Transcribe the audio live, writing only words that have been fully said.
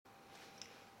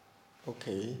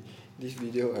Okay, this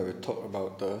video I will talk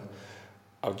about the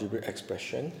algebraic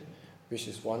expression, which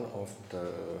is one of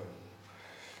the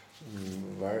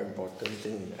very important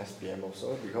thing in SPM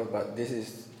also, but this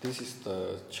is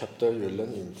the chapter you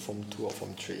learn in Form 2 or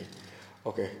Form 3.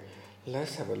 Okay,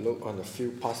 let's have a look on a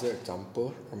few past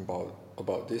examples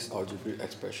about this algebraic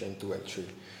expression 2 and 3.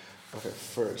 Okay,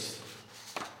 first,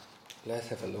 let's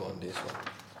have a look on this one.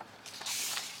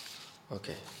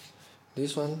 Okay,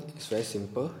 this one is very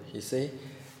simple. He say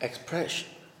express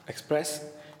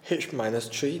h minus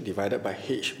 3 divided by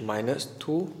h minus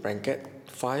 2 bracket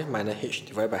 5 minus h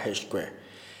divided by h squared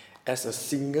as a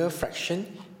single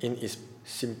fraction in its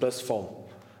simplest form.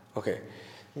 Okay,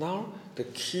 now the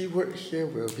key word here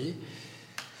will be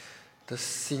the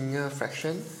single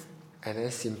fraction and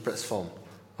then simplest form.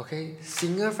 Okay,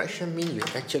 single fraction means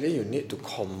you need to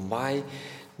combine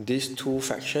these two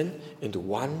fractions into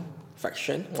one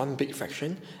fraction, one big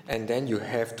fraction, and then you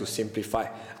have to simplify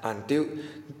until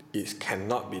it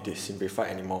cannot be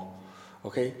simplified anymore.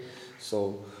 Okay,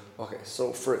 so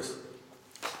first,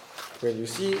 when you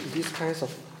see these kinds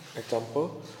of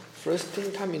example, first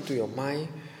thing come into your mind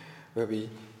will be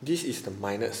this is the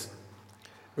minus.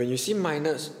 When you see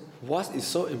minus, what is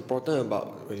so important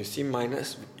about when you see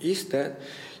minus is that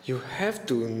you have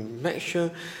to make sure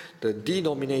the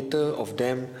denominator of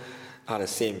them are the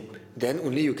same, then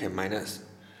only you can minus.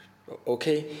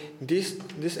 Okay, this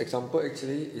example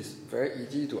actually is very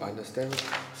easy to understand.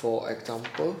 For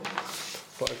example,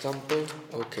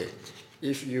 okay,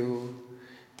 if you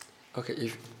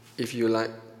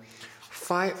like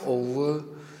 5 over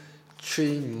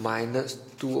 3 minus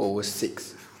 2 over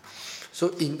 6, so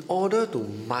in order to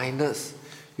minus,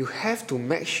 you have to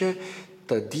make sure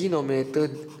the denominator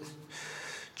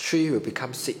 3 will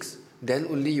become 6, then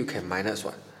only you can minus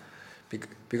one.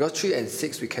 Because 3 and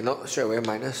 6 we cannot straight away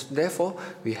minus, therefore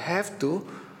we have to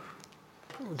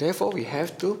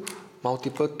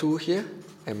multiply 2 here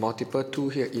and multiply 2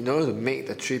 here in order to make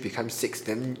the 3 become 6,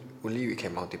 then only we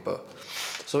can multiply.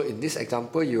 So in this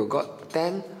example you got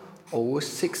 10 over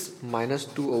 6 minus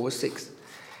 2 over 6,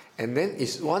 and then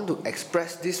if you want to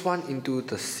express this one into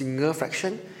the single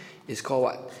fraction, it's called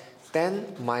what?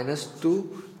 10 minus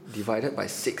 2 divided by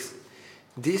 6.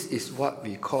 This is what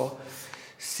we call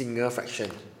single fraction.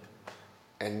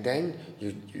 And then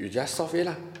you just solve it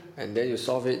lah. And then you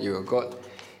solve it, you got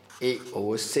 8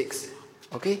 over 6.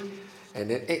 Okay? And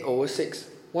then 8 over 6.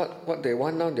 What they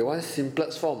want now? They want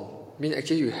simplest form. Mean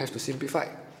actually you have to simplify.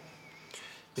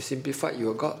 You simplify,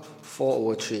 you got 4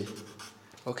 over 3.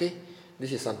 Okay?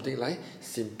 This is something like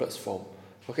simplest form.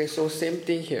 Okay, so same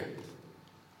thing here.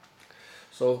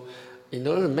 So in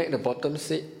order to make the bottom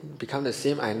become the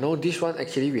same, I know this one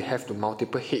actually we have to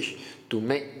multiply h to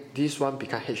make this one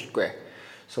become h squared.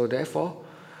 So therefore,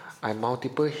 I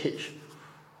multiply h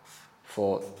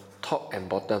for top and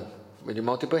bottom. When you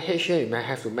multiply h here, you may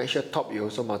have to make sure top you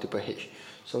also multiply h.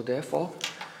 So therefore,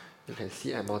 you can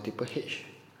see I multiply h.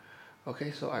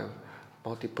 Okay, so I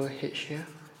multiply h here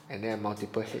and then I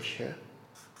multiply h here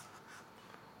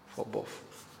for both.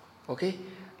 Okay,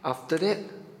 after that,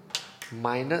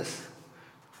 minus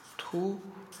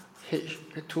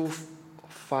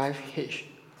 5h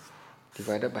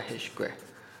divided by h squared.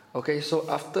 Okay, so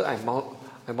after I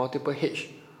multiply h,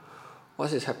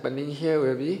 what is happening here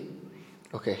will be,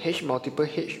 okay, h multiply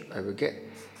h, I will get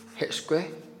h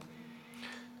squared.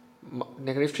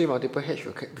 Negative 3 multiply h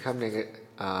will become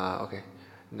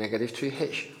negative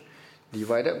 3h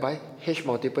divided by h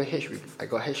multiply h, I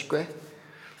got h squared,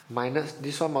 minus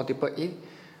this one multiply in,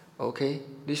 okay,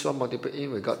 this one multiply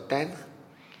in, we got 10.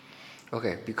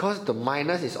 Okay, because the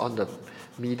minus is on the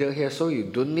middle here, so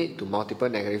you don't need to multiply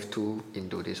negative 2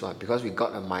 into this one because we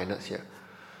got a minus here.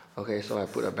 Okay, so I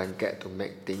put a bracket to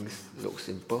make things look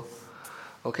simple.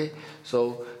 Okay,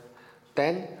 so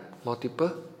 10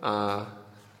 multiple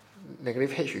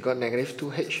negative h, we got negative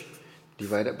 2h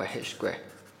divided by h squared.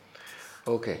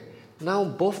 Okay, now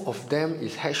both of them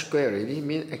is h squared already,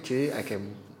 means actually I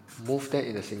can move them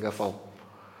in a single form.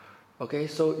 Okay,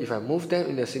 so if I move them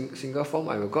in a single form,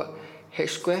 I will got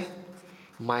h squared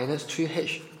minus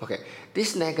 3h. Okay,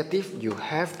 this negative you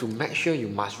have to make sure you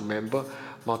must remember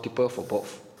multiple for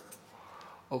both.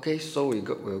 Okay, so we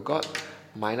got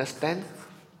minus 10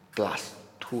 plus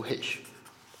 2h.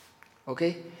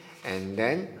 Okay, and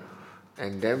then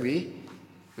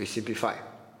we simplify.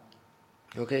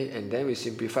 Okay, and then we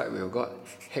simplify, we got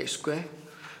h squared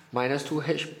minus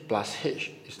 2h plus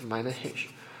h is minus h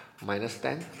minus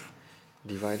 10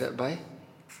 divided by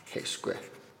h squared.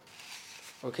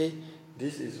 Okay,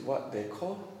 this is what they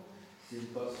call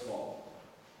simplest form.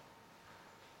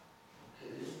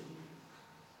 Okay.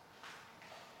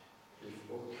 If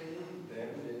okay.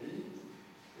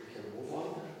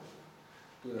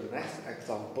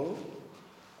 example.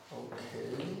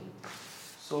 Okay,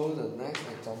 so the next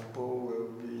example will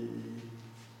be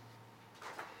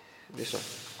this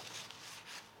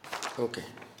one. Okay,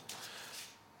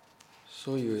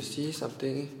 so you will see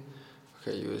something.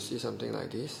 Okay, you will see something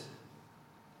like this.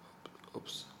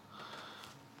 Oops.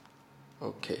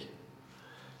 Okay,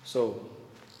 so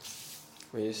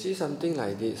when you see something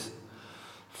like this,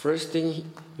 first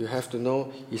thing you have to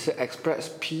know is to express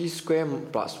p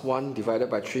squared plus 1 divided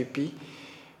by 3p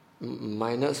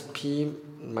minus p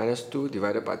minus 2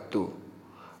 divided by 2.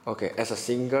 Okay, as a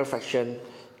single fraction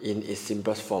in its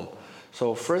simplest form.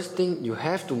 So first thing, you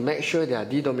have to make sure their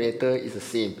denominator is the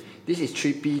same. This is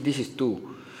 3p, this is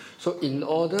 2. So in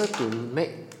order to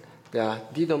make their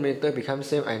denominator become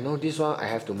same, I know this one I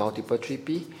have to multiply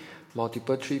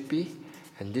 3p,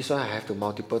 and this one I have to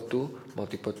multiply 2,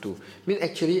 multiply 2. Means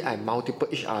actually I multiply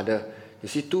each other. You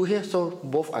see 2 here, so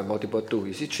both I multiply 2.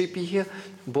 You see 3p here,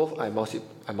 both I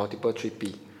multiply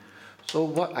 3p. So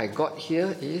what I got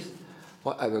here is,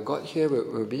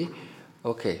 will be,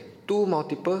 okay, 2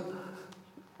 multiple,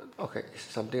 okay,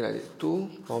 something like this, 2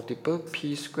 multiple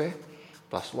p squared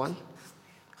plus 1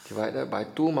 divided by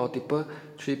 2 multiple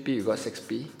 3p, we got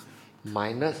 6p,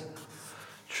 minus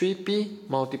 3p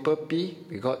multiple p,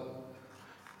 we got,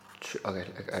 okay,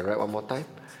 I write one more time,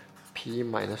 p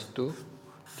minus 2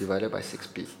 divided by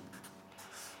 6p.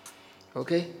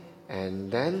 Okay,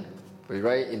 and then we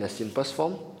write in the simplest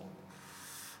form.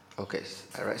 Okay,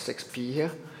 I write 6p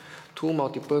here. 2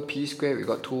 multiple p squared, we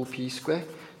got 2p squared.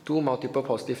 2 multiple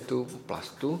positive 2 plus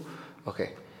 2.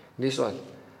 Okay, this one.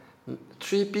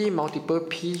 3p multiple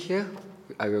p here,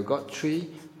 I will got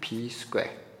 3p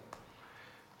squared.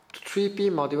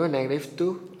 3p multiple negative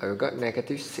 2, I will got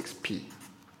negative 6p.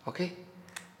 Okay,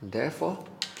 therefore,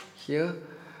 here,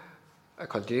 I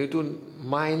continue to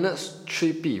minus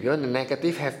 3p, because the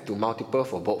negative have to multiple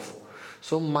for both.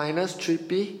 So minus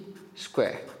 3p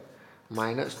squared,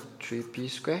 minus 3p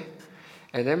squared,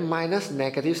 and then minus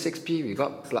negative 6p, we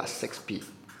got plus 6p.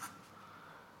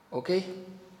 Okay,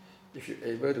 if you're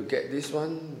able to get this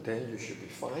one, then you should be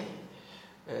fine.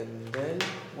 And then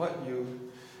what you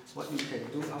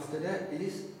can do after that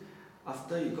is,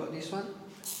 after you got this one,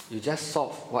 you just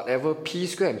solve whatever p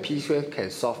squared and p squared can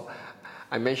solve.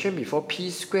 I mentioned before, p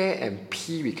squared and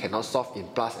p we cannot solve in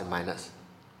plus and minus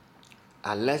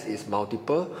unless it's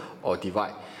multiple or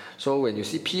divide. So when you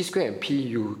see p squared and p,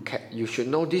 you should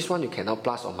know this one you cannot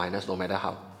plus or minus no matter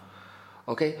how.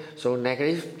 Okay, so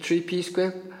negative 3p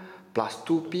squared plus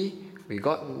 2p, we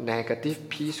got negative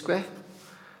p squared.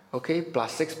 Okay,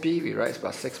 plus 6p, we write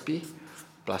plus 6p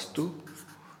plus 2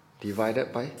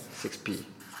 divided by 6p.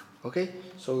 Okay,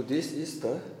 so this is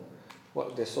the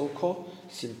what the so-called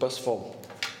simplest form.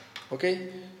 Okay,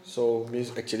 so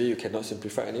means actually you cannot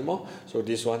simplify anymore. So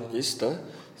this one is the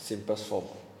simplest form.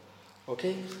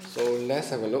 Okay, so let's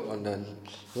have a look on the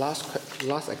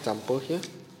last example here.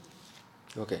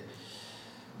 Okay,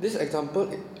 this example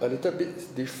a little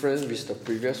bit different with the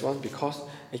previous one because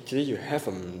actually you have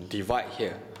a divide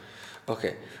here.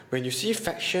 Okay, when you see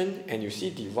fraction and you see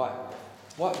divide,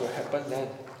 what will happen then?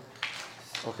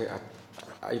 Okay,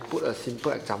 I put a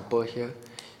simple example here.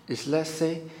 Is let's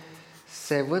say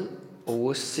 7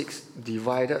 over 6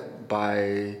 divided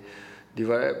by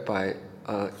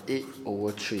 8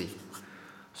 over 3.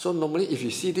 So normally if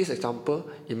you see this example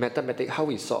in mathematics, how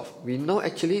we solve? We know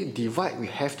actually divide we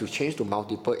have to change to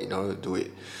multiple in order to do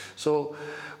it. So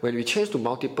when we change to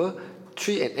multiple,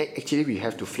 3 and 8 actually we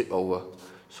have to flip over.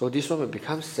 So this one will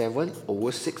become 7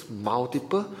 over 6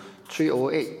 multiple 3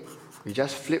 over 8. We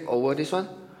just flip over this one.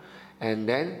 And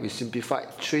then we simplify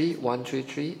 3, 1, 3,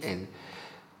 3 and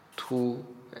 2,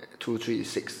 2, 3 is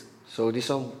 6. So this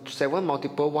one 7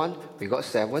 multiple 1 we got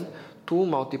 7, 2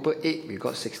 multiple 8 we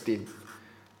got 16.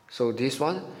 So this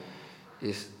one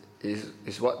is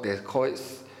what they call it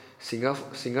single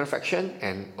fraction,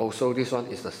 and also this one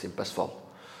is the simplest form.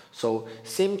 So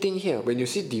same thing here, when you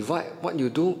see divide, what you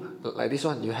do like this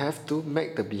one, you have to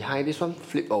make the behind this one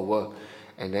flip over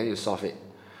and then you solve it.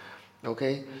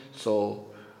 Okay, so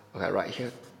okay, right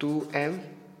here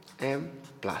 2m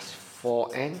plus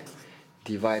 4n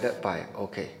divided by,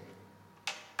 okay,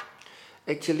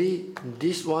 actually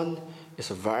this one is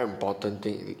a very important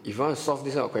thing. If you want to solve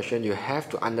this kind of question, you have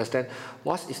to understand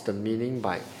what is the meaning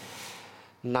by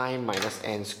 9 minus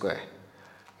n squared.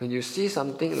 When you see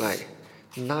something like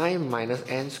 9 minus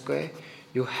n squared,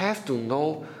 you have to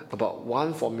know about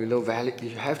one formula.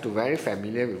 You have to very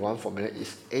familiar with one formula,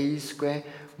 is a squared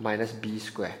minus b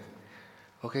squared.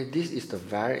 Okay, this is the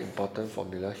very important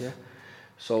formula here.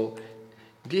 So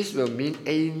this will mean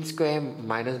a squared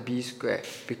minus b squared,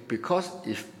 because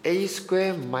if a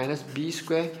squared minus b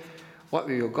squared, what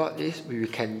we will got is we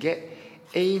can get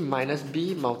a minus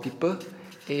b multiple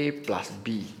a plus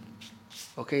b.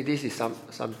 Okay, this is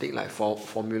something like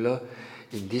formula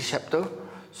in this chapter.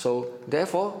 So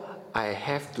therefore I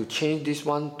have to change this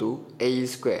one to a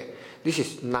square. This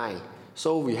is 9.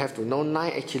 So we have to know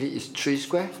 9 actually is 3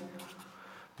 square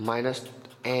minus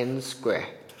n square.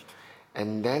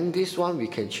 And then this one we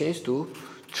can change to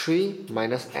 3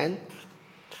 minus n,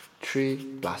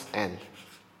 3 plus n.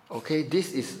 Okay,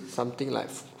 this is something like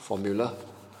formula.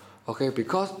 Okay,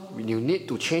 because you need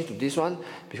to change to this one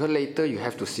because later you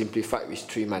have to simplify with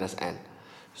 3 minus n.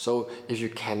 So if you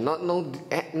cannot know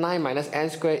 9 minus n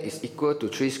square is equal to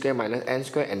 3 square minus n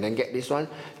square and then get this one,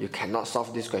 you cannot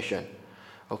solve this question.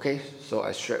 Okay, so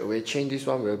I straight away change this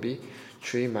one will be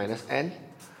 3 minus n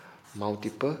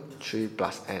multiple 3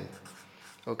 plus n.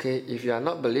 Okay, if you are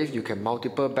not believe you can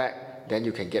multiple back, then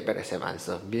you can get back the same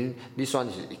answer. Mean this one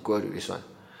is equal to this one.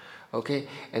 Okay,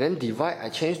 and then divide I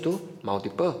change to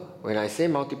multiple. When I say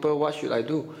multiple, what should I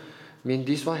do? Mean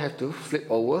this one have to flip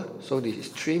over. So this is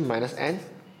 3 minus n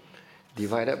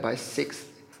divided by 6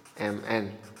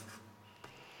 mn.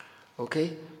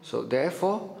 Okay, so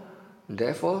therefore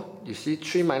you see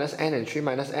 3 minus n and 3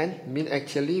 minus n mean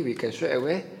actually we can straight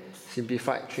away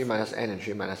simplify 3 minus n and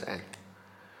 3 minus n.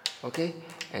 Okay,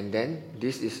 and then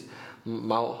this is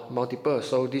multiple,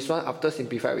 so this one after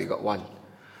simplify we got 1.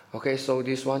 Okay, so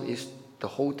this one is the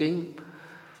whole thing.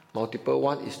 Multiple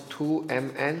 1 is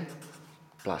 2mn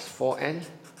plus 4n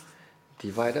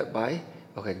divided by,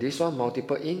 okay, this one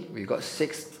multiple in, we got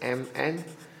 6mn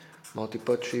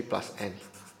multiple 3 plus n.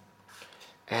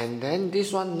 And then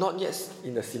this one not yet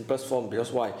in the simplest form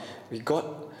because why? We got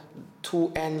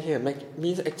 2n here,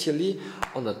 means actually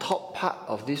on the top part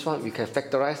of this one we can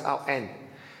factorize out n.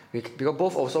 Because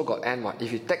both also got n.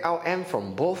 If you take out n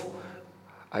from both,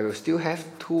 I will still have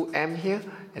 2m here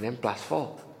and then plus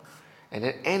 4. And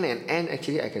then n and n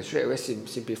actually I can straight away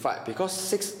simplify because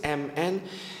 6mn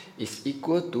is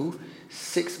equal to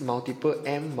 6 multiple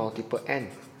m multiple n.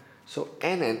 So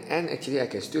n and n actually I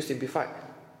can still simplify.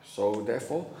 So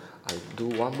therefore I do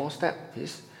one more step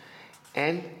is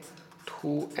n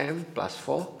 2m plus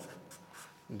 4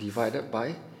 divided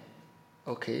by,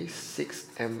 okay,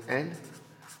 6mn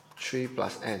 3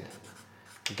 plus n.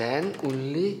 Then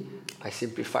only I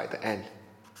simplify the n.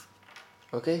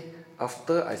 Okay,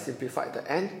 after I simplify the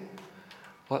n,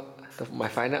 my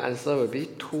final answer will be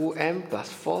 2m plus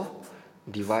 4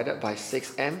 divided by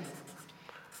 6m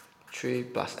 3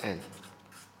 plus n.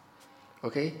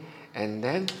 Okay, and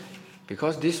then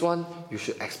because this one you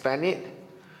should expand it,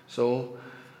 so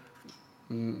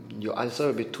your answer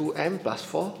will be 2m plus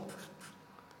 4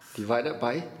 divided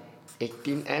by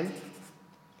 18m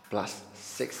plus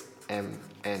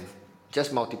 6mn.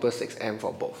 Just multiple 6m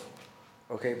for both.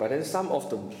 Okay, but then some of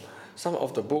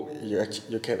the book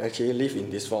you can actually leave in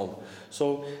this form.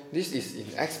 So this is in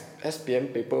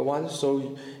SPM paper 1.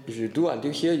 So if you do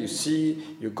until here, you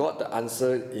see you got the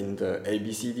answer in the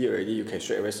ABCD already, you can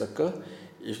straight away circle.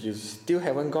 If you still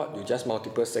haven't got, you just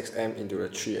multiple 6m into the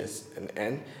 3 and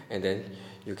n, and then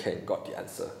you can got the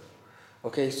answer.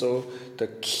 Okay, so the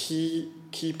key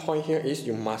point here is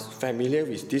you must familiar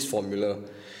with this formula.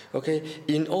 Okay,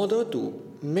 in order to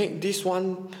make this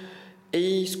one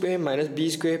a square minus b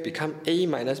square become a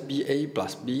minus ba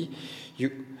plus b,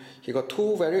 you got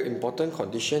two very important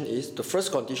conditions. Is the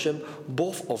first condition,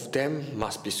 both of them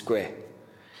must be square,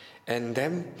 and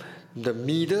then the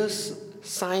middle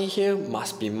sign here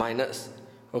must be minus.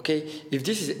 Okay, if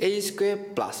this is a square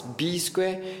plus b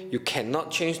square, you cannot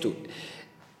change to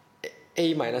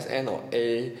a minus n or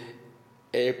a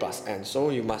plus n. So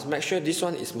you must make sure this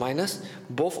one is minus,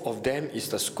 both of them is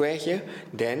the square here.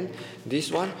 Then this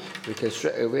one we can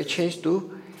straight away change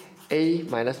to a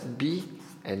minus b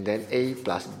and then a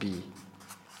plus b.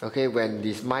 Okay, when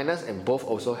this minus and both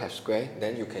also have square,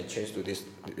 then you can change to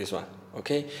this one.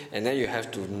 Okay, and then you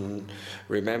have to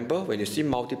remember when you see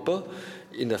multiple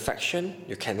in the fraction,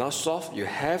 you cannot solve, you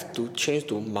have to change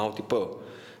to multiple,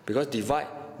 because divide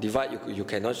you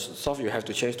cannot solve, you have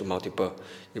to change to multiple.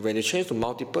 When you change to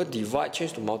multiple, divide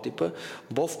change to multiple,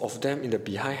 both of them in the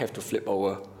behind have to flip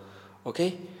over.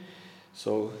 Okay,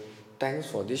 so thanks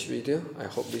for this video. I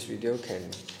hope this video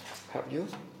can help you.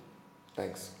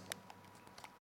 Thanks.